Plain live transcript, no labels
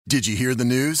Did you hear the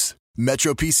news?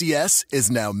 Metro PCS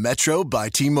is now Metro by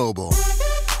T-Mobile.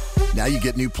 Now you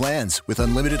get new plans with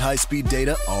unlimited high-speed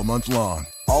data all month long,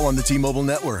 all on the T-Mobile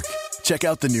network. Check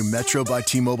out the new Metro by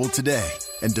T-Mobile today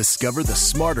and discover the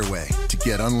smarter way to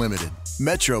get unlimited.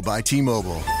 Metro by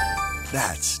T-Mobile.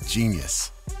 That's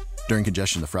genius. During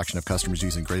congestion, the fraction of customers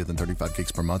using greater than 35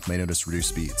 gigs per month may notice reduced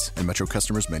speeds, and Metro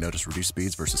customers may notice reduced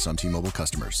speeds versus some T-Mobile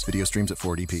customers. Video streams at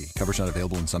 480p. Coverage not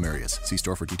available in some areas. See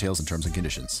store for details and terms and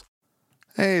conditions.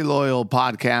 Hey, loyal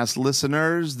podcast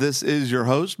listeners. This is your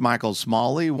host, Michael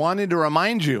Smalley, wanting to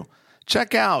remind you,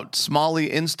 check out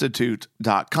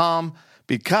smalleyinstitute.com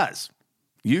because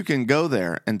you can go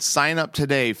there and sign up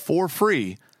today for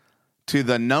free to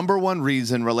the number one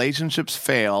reason relationships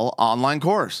fail online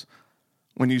course.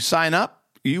 When you sign up,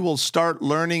 you will start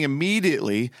learning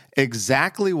immediately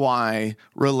exactly why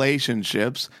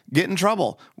relationships get in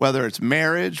trouble, whether it's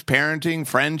marriage, parenting,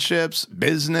 friendships,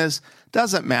 business,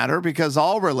 doesn't matter because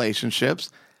all relationships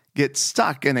get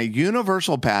stuck in a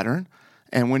universal pattern,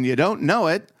 and when you don't know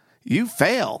it, you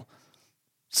fail.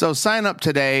 So sign up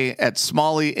today at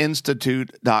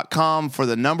smalleyinstitute.com for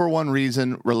the number one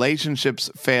reason relationships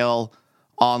fail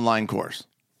online course.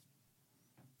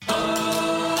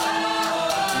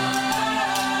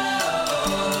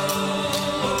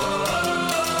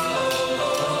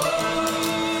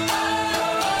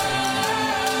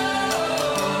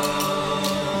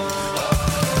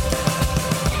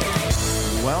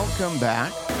 Welcome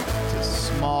back to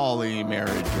Smalley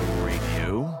Marriage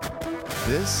Radio.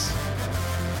 This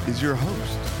is your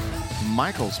host,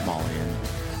 Michael Smalley. And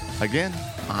again,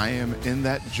 I am in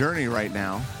that journey right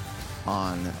now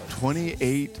on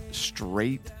 28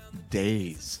 straight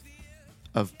days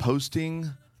of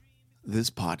posting this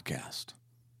podcast.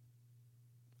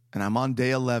 And I'm on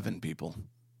day 11, people.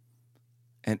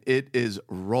 And it is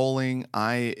rolling.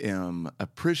 I am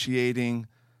appreciating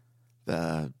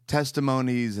the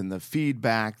testimonies and the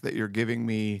feedback that you're giving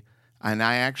me, and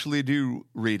I actually do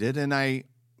read it, and I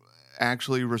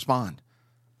actually respond.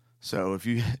 So if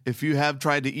you have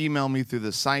tried to email me through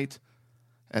the site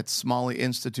at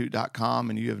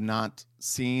smalleyinstitute.com and you have not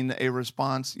seen a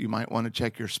response, you might want to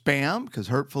check your spam, because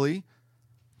hurtfully,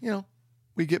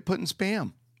 we get put in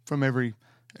spam from every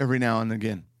now and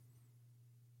again.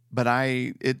 But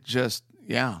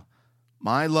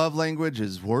my love language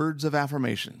is words of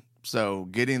affirmation. So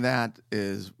getting that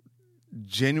is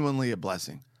genuinely a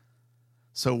blessing.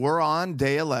 So we're on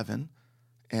day 11,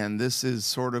 and this is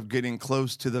sort of getting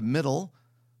close to the middle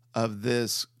of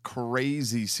this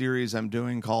crazy series I'm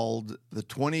doing called The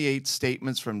 28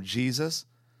 Statements from Jesus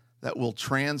That Will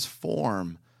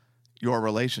Transform Your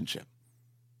Relationship.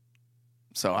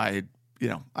 So I've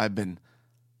been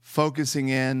focusing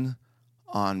in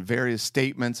on various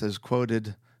statements as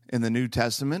quoted in the New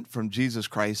Testament from Jesus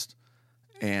Christ,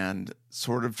 and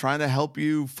sort of trying to help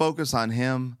you focus on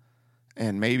him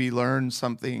and maybe learn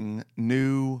something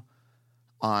new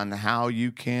on how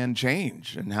you can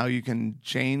change and how you can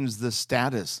change the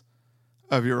status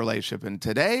of your relationship. And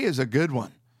today is a good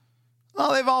one.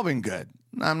 Well, they've all been good.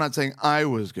 I'm not saying I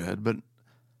was good, but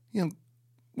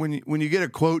when you get to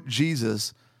quote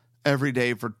Jesus every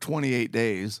day for 28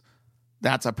 days,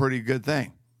 that's a pretty good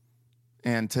thing.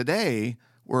 And today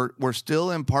we're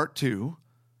still in part 2.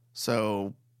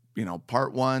 So,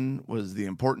 part 1 was the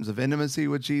importance of intimacy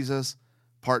with Jesus.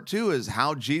 Part 2 is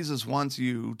how Jesus wants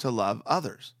you to love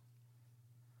others.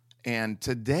 And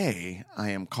today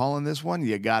I am calling this one,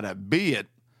 you gotta be it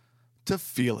to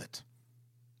feel it.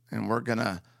 And we're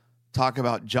gonna talk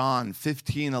about John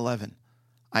 15:11.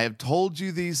 I have told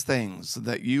you these things so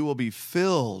that you will be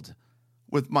filled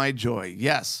with my joy.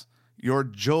 Yes, your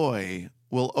joy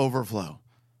will overflow.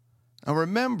 Now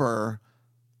remember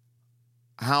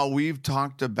how we've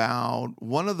talked about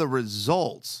one of the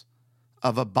results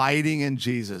of abiding in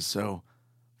Jesus. So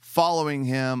following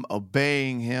him,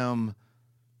 obeying him,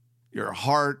 your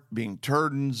heart being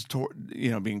turned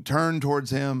towards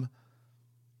him.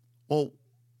 Well,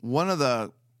 one of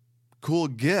the cool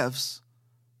gifts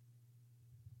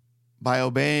by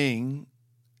obeying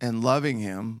and loving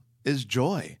him is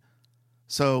joy.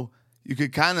 So you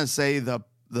could kind of say the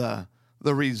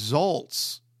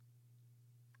results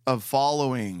of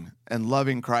following and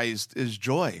loving Christ is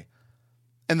joy.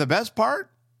 And the best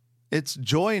part, it's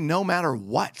joy no matter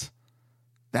what.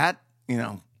 That,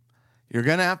 you're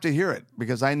going to have to hear it,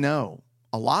 because I know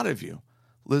a lot of you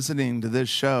listening to this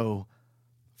show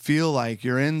feel like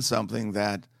you're in something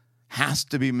that has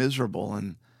to be miserable.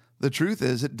 And the truth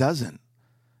is, it doesn't.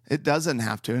 It doesn't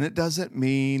have to. And it doesn't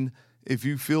mean if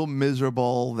you feel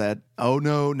miserable that, oh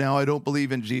no, now I don't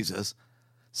believe in Jesus.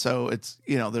 So it's,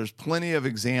 there's plenty of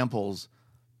examples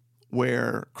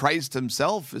where Christ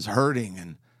himself is hurting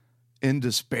and in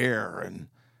despair and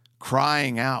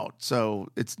crying out. So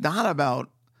it's not about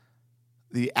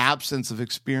the absence of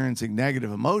experiencing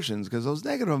negative emotions, because those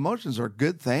negative emotions are a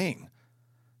good thing.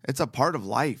 It's a part of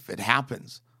life. It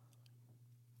happens.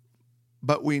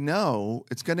 But we know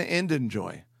it's going to end in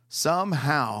joy.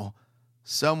 Somehow,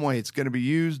 some way, it's going to be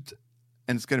used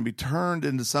and it's going to be turned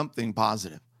into something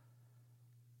positive.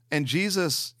 And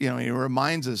Jesus, he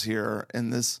reminds us here in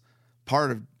this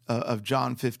part of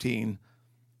John 15,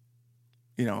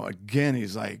 again,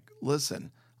 he's like,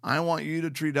 listen, I want you to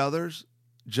treat others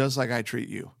just like I treat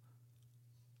you.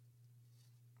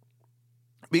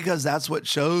 Because that's what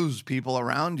shows people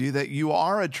around you that you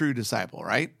are a true disciple,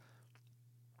 right?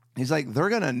 He's like, they're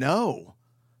going to know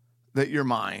that you're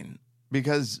mine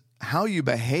because how you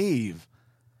behave,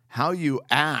 how you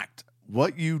act,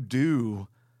 what you do,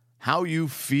 how you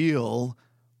feel,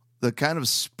 the kind of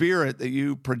spirit that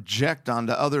you project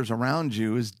onto others around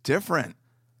you is different.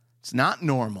 It's not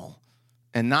normal,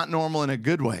 and not normal in a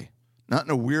good way, not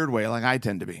in a weird way like I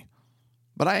tend to be.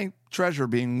 But I treasure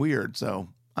being weird, so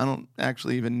I don't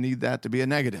actually even need that to be a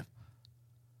negative.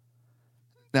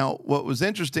 Now, what was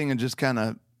interesting in just kind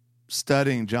of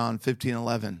studying John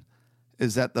 15:11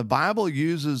 is that the Bible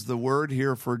uses the word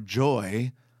here for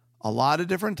joy a lot of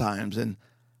different times,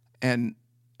 and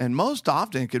most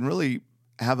often it can really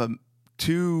have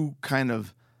two kind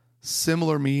of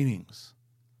similar meanings,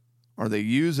 or they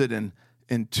use it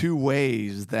in two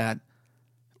ways that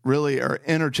really are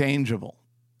interchangeable.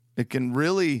 It can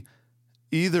really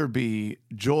either be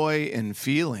joy in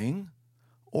feeling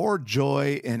or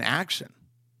joy in action.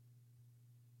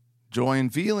 Joy in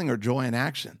feeling or joy in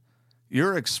action.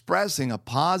 You're expressing a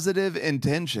positive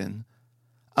intention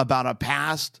about a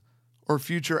past or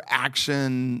future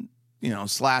action, /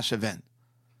 event,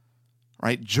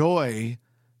 right? Joy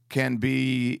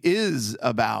is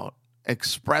about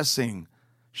expressing,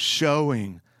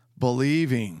 showing,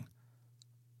 believing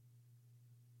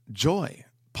joy,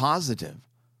 positive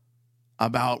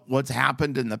about what's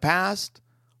happened in the past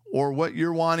or what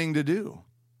you're wanting to do.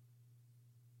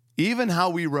 Even how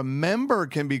we remember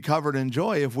can be covered in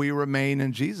joy if we remain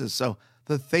in Jesus. So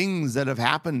the things that have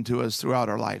happened to us throughout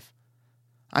our life,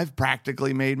 I've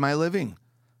practically made my living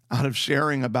out of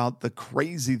sharing about the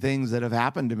crazy things that have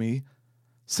happened to me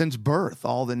since birth,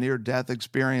 all the near-death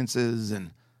experiences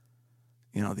and,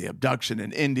 the abduction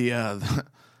in India,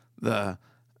 the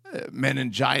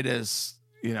meningitis,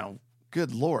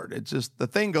 good Lord. It's just, the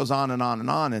thing goes on and on and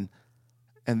on.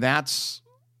 And that's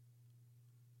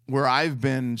where I've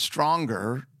been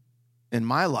stronger in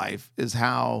my life, is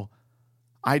how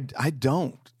I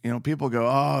don't, people go,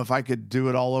 oh, if I could do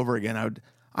it all over again,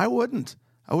 I wouldn't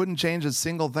change a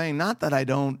single thing. Not that I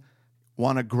don't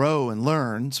want to grow and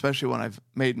learn, especially when I've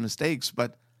made mistakes,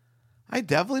 but I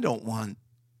definitely don't want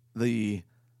the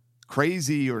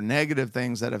crazy or negative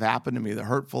things that have happened to me, the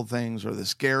hurtful things or the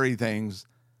scary things.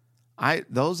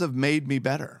 Those have made me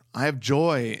better. I have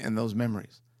joy in those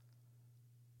memories.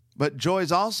 But joy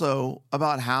is also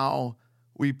about how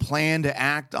we plan to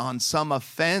act on some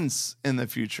offense in the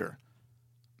future.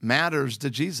 Matters to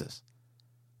Jesus.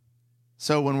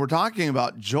 So when we're talking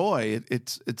about joy,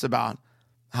 it's about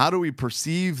how do we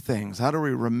perceive things? How do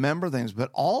we remember things?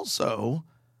 But also,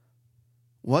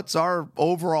 what's our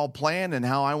overall plan and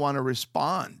how I want to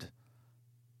respond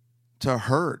to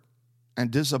hurt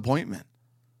and disappointment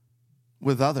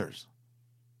with others?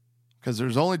 Because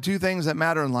there's only two things that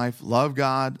matter in life: love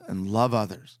God and love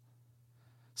others.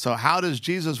 So how does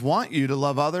Jesus want you to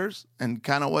love others? And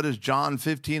kind of what is John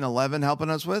 15:11 helping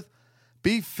us with?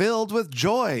 Be filled with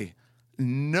joy,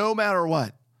 no matter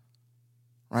what.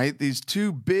 Right? These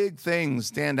two big things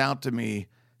stand out to me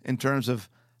in terms of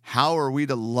how are we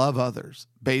to love others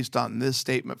based on this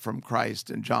statement from Christ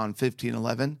in John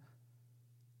 15:11.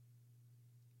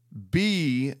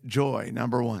 Be joy,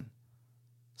 number one.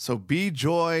 So be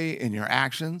joy in your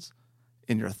actions,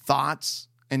 in your thoughts,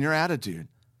 and your attitude.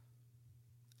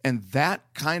 And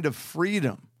that kind of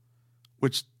freedom,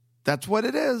 which that's what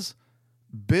it is.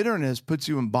 Bitterness puts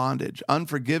you in bondage.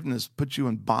 Unforgiveness puts you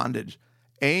in bondage.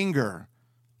 Anger,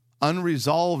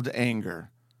 unresolved anger,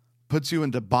 puts you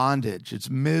into bondage. It's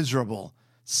miserable,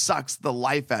 sucks the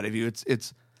life out of you.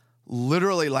 It's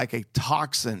literally like a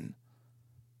toxin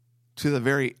to the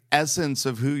very essence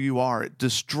of who you are. It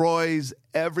destroys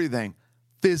everything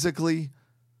physically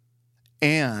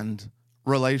and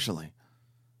relationally.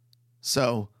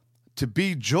 So to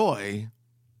be joy,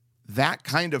 that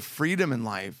kind of freedom in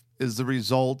life is the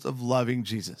result of loving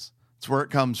Jesus. It's where it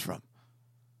comes from.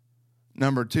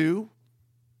 Number two,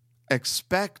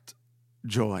 expect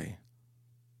joy.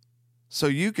 So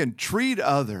you can treat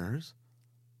others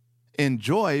in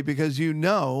joy because you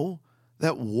know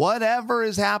that whatever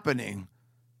is happening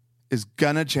is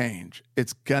going to change.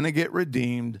 It's going to get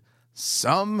redeemed.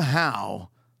 Somehow,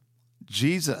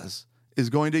 Jesus is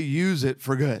going to use it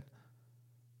for good.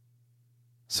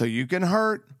 So you can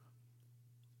hurt.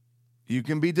 You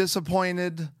can be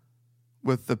disappointed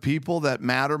with the people that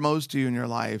matter most to you in your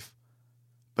life,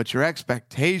 but your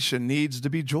expectation needs to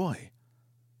be joy.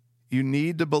 You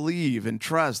need to believe and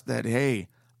trust that, hey,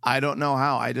 I don't know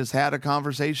how. I just had a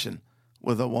conversation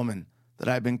with a woman that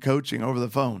I've been coaching over the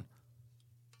phone.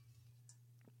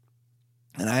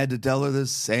 And I had to tell her the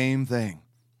same thing.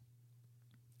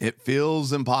 It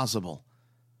feels impossible.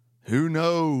 Who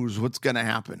knows what's going to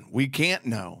happen? We can't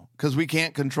know because we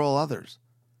can't control others.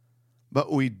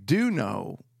 But we do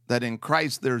know that in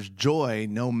Christ there's joy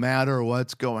no matter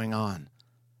what's going on.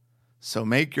 So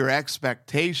make your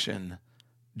expectation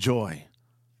joy.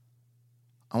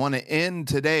 I want to end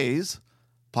today's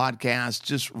podcast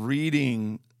just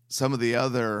reading some of the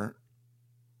other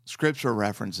scripture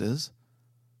references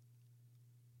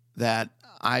that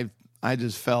I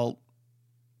just felt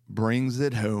brings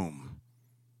it home.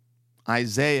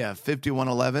 Isaiah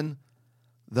 51:11,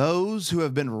 those who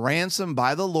have been ransomed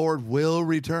by the Lord will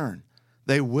return.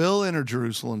 They will enter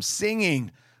Jerusalem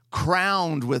singing,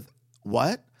 crowned with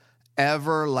what?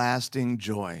 Everlasting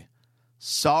joy.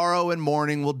 Sorrow and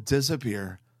mourning will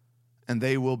disappear, and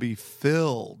they will be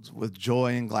filled with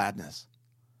joy and gladness.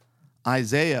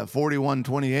 Isaiah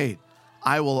 41:28,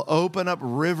 I will open up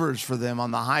rivers for them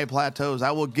on the high plateaus.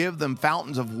 I will give them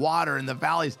fountains of water in the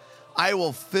valleys. I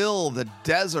will fill the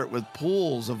desert with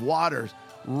pools of waters.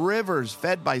 Rivers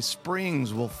fed by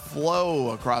springs will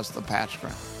flow across the parched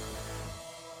ground.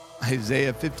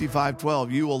 Isaiah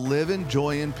 55:12, you will live in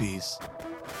joy and peace.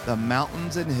 The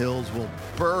mountains and hills will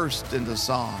burst into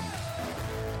song,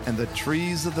 and the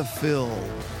trees of the field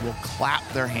will clap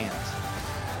their hands.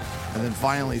 And then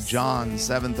finally, John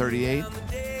 7:38,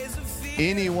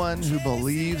 anyone who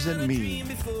believes in me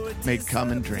may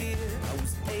come and drink.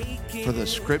 For the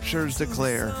scriptures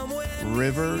declare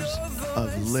rivers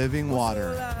of living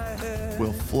water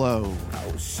will flow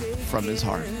from his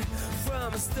heart.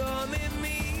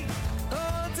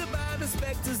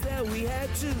 That we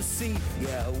had to see.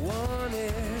 Yeah, I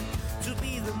wanted to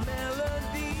be the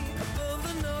melody above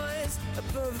the noise,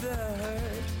 above the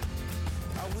hurt.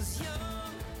 I was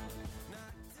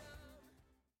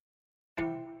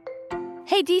young.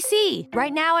 Hey DC,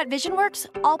 right now at VisionWorks,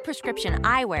 all prescription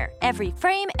eyewear, every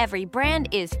frame, every brand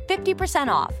is 50%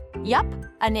 off. Yup,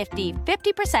 a nifty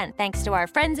 50% thanks to our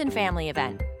friends and family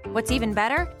event. What's even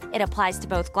better, it applies to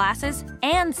both glasses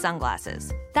and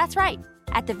sunglasses. That's right.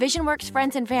 At the VisionWorks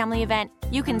Friends and Family event,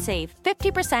 you can save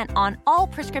 50% on all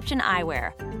prescription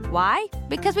eyewear. Why?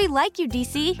 Because we like you,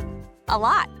 DC. A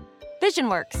lot.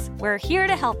 VisionWorks, we're here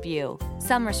to help you.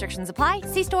 Some restrictions apply.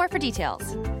 See store for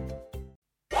details.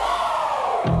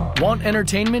 Want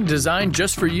entertainment designed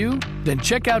just for you? Then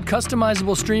check out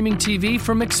customizable streaming TV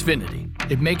from Xfinity.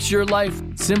 It makes your life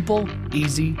simple,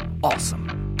 easy,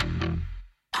 awesome.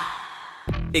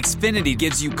 Xfinity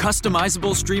gives you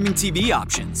customizable streaming TV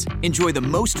options. Enjoy the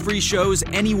most free shows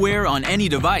anywhere on any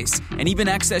device, and even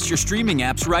access your streaming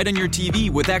apps right on your TV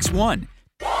with X1.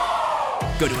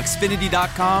 Go to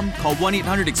Xfinity.com, call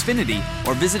 1-800-XFINITY,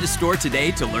 or visit a store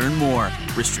today to learn more.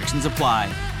 Restrictions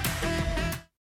apply.